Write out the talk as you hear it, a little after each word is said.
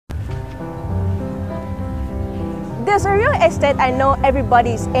there's a real estate I know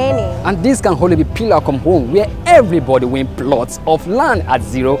everybody is earning. And this can only be Pillarcom Home, where everybody wins plots of land at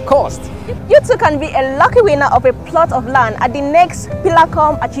zero cost. You too can be a lucky winner of a plot of land at the next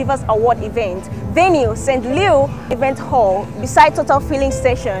Pillarcom Achievers Award event. Venue, St. Leo Event Hall, beside Total Filling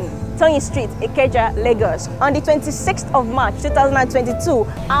Station, Tony Street, Ikeja, Lagos, on the 26th of March 2022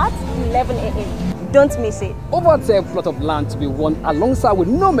 at 11 a.m. Don't miss it. Over 10 plots of land to be won alongside with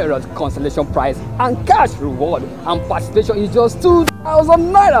numerous consolation prize and cash reward, and participation is just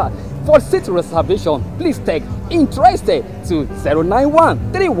 2,000 naira. For seat reservation, please take interested to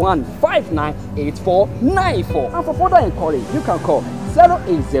 091-3159-8494. And for further inquiry, you can call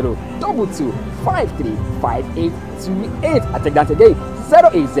 080-2253-5828. I take that again,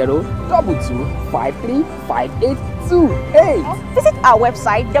 080-2253-5828. Visit our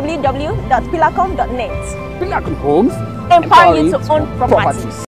website www.pillarcom.net. Pillarcom Homes, empowering you to own properties.